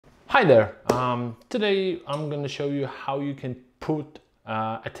Hi there! Today I'm gonna show you how you can put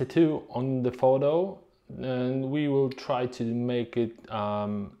a tattoo on the photo, and we will try to make it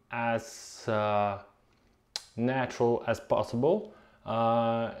as natural as possible.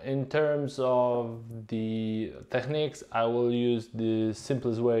 In terms of the techniques, I will use the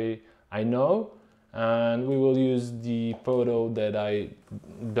simplest way I know, and we will use the photo that I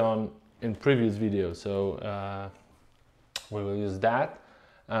done in previous video. So we will use that.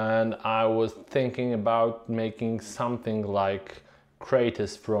 And I was thinking about making something like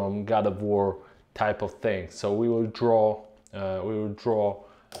Kratos from God of War type of thing. So we will draw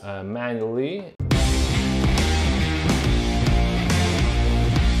manually.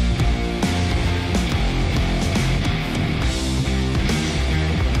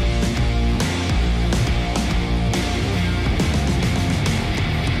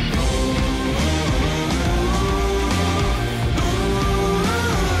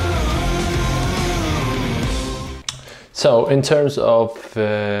 So in terms of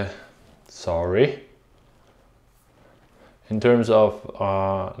the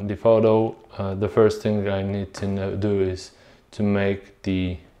photo, the first thing I need to do is to make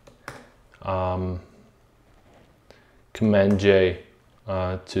the Command J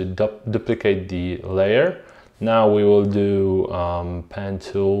to duplicate the layer. Now we will do pen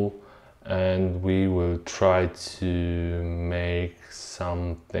tool, and we will try to make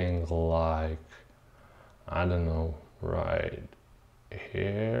something like, I don't know, right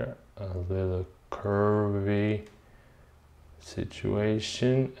here, a little curvy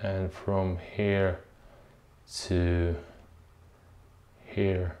situation, and from here to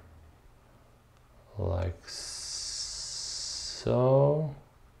here, like so,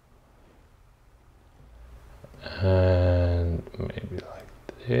 and maybe like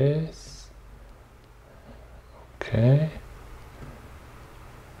this. Okay.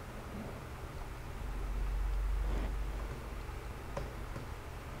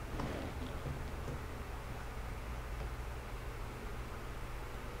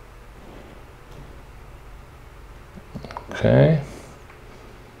 Okay,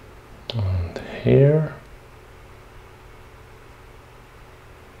 and here,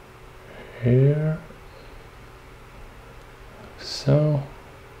 so,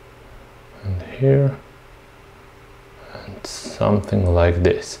 and here, and something like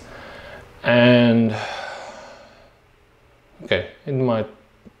this. And okay, it might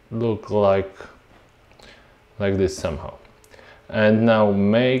look like this somehow. And now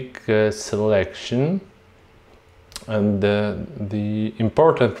make a selection. And the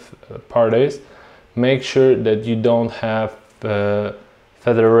important part is make sure that you don't have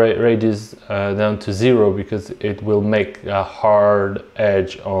feather radius down to 0, because it will make a hard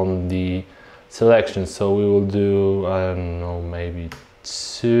edge on the selection. So we will do, I don't know, maybe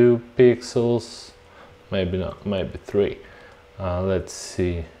 2 pixels, maybe not, maybe 3. Let's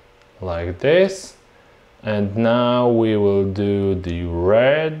see, like this. And now we will do the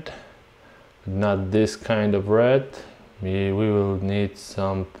red. Not this kind of red. We will need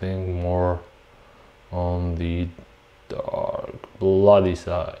something more on the dark bloody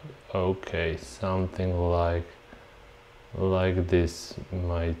side. Okay, something like this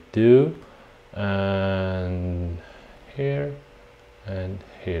might do, and here and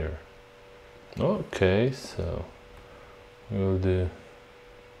here. Okay, so we will do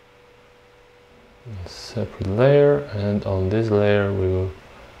a separate layer, and on this layer we will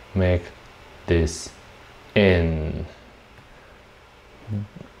make this in.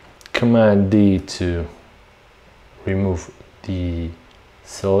 Command D to remove the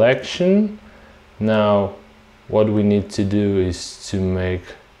selection. Now what we need to do is to make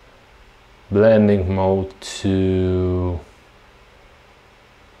blending mode to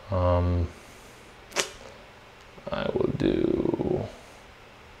I will do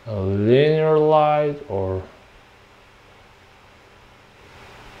a linear light, or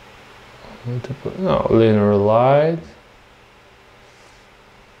no, linear light,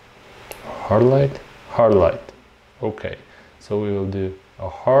 hard light. Okay, so we will do a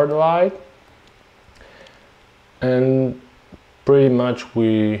hard light, and pretty much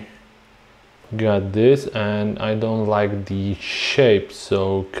we got this. And I don't like the shape,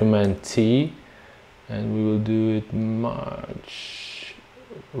 so Command T, and we will do it much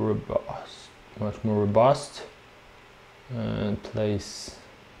more robust, and I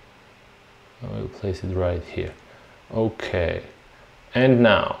will place it right here. Okay, and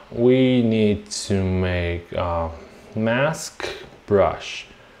now we need to make a mask brush.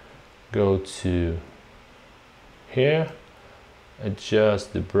 Go to here,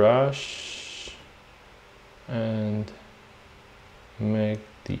 adjust the brush, and make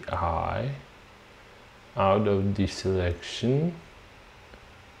the eye out of the selection.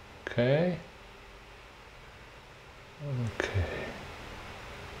 Okay. Okay.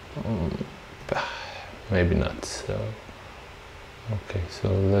 Maybe not so. Okay, so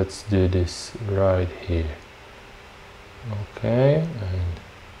let's do this right here. Okay, and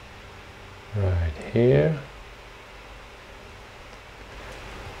right here.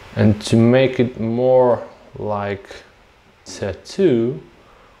 And to make it more like tattoo,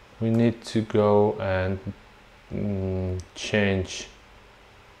 we need to go and change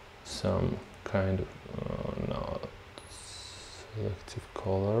some kind of no, selective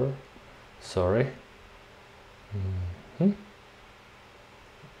color, sorry,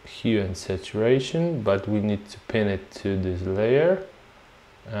 hue and saturation, but we need to pin it to this layer,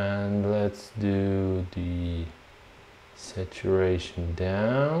 and let's do the saturation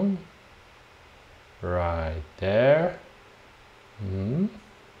down right there.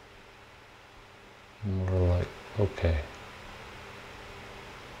 More like, okay,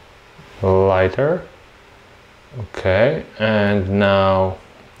 lighter. Okay, and now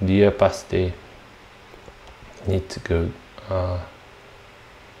the opacity need to go no,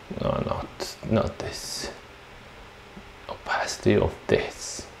 not this. Opacity of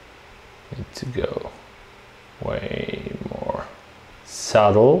this need to go way more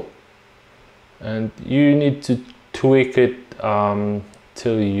subtle, and you need to tweak it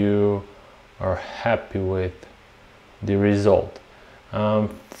till you are happy with the result.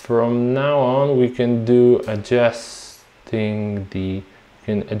 From now on we can do adjusting the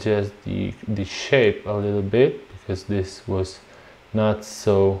shape a little bit, because this was not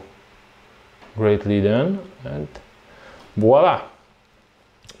so greatly done, and voila,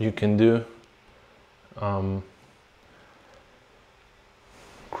 you can do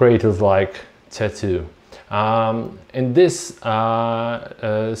Kratos-like tattoo. In this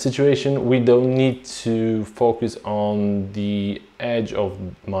situation, we don't need to focus on the edge of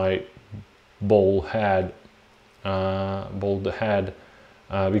my bald head,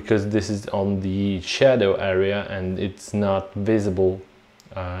 because this is on the shadow area and it's not visible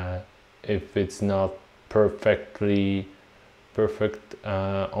if it's not perfect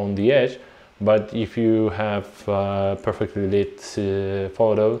on the edge. But if you have perfectly lit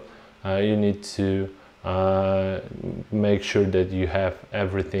photo, you need to make sure that you have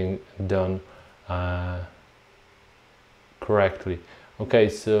everything done correctly. Okay,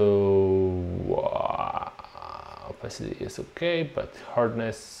 so opacity is okay, but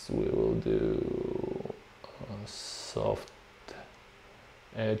hardness we will do a soft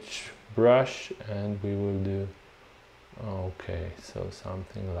edge brush, and we will do okay, so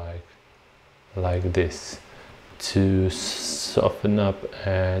something like this to soften up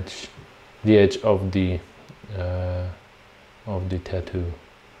the edge of the tattoo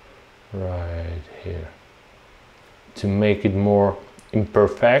right here, to make it more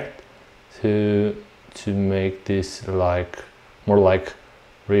imperfect, to make this more like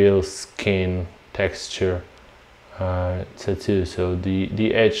real skin texture tattoo. So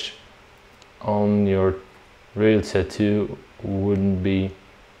the edge on your real tattoo wouldn't be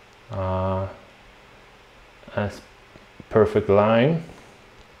as perfect line,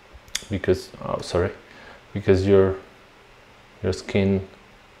 because because your skin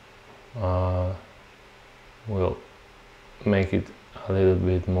will make it a little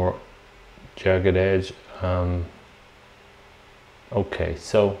bit more jagged edge. Okay,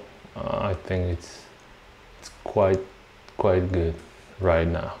 so I think it's quite good right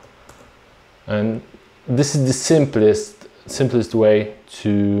now, and this is the simplest way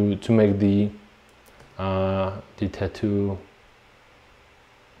to make the tattoo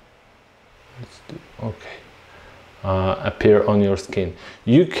appear on your skin.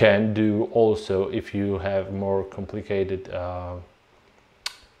 You can do also, if you have more complicated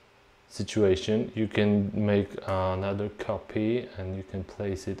situation, you can make another copy and you can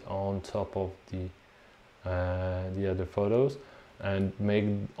place it on top of the other photos and make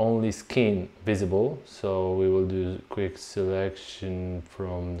only skin visible. So we will do quick selection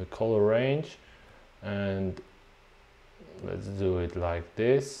from the color range, and let's do it like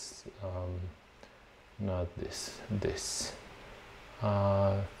this, not this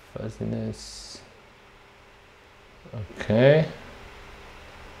fuzziness.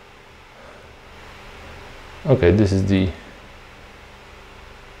 Okay, this is the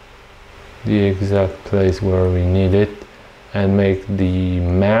exact place where we need it, and make the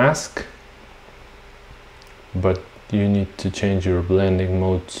mask, but you need to change your blending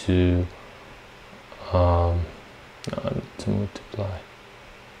mode to multiply.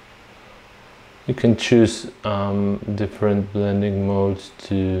 You can choose different blending modes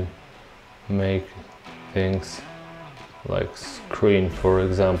to make things like screen, for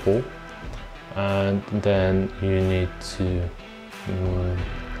example, and then you need to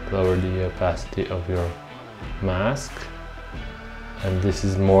lower the opacity of your mask, and this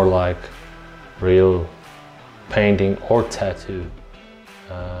is more like real painting or tattoo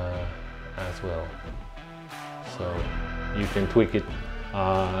as well. So you can tweak it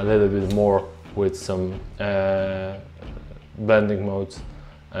a little bit more with some blending modes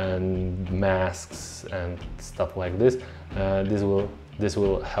and masks and stuff like this. This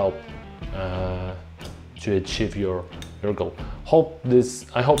will help to achieve your goal. I hope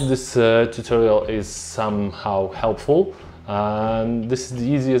this tutorial is somehow helpful. This is the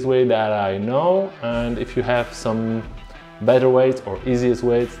easiest way that I know, and if you have some better ways or easiest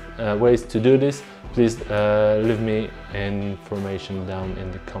ways to do this, please leave me information down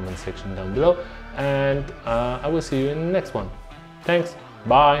in the comment section down below, and I will see you in the next one. Thanks,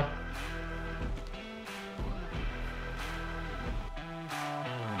 bye!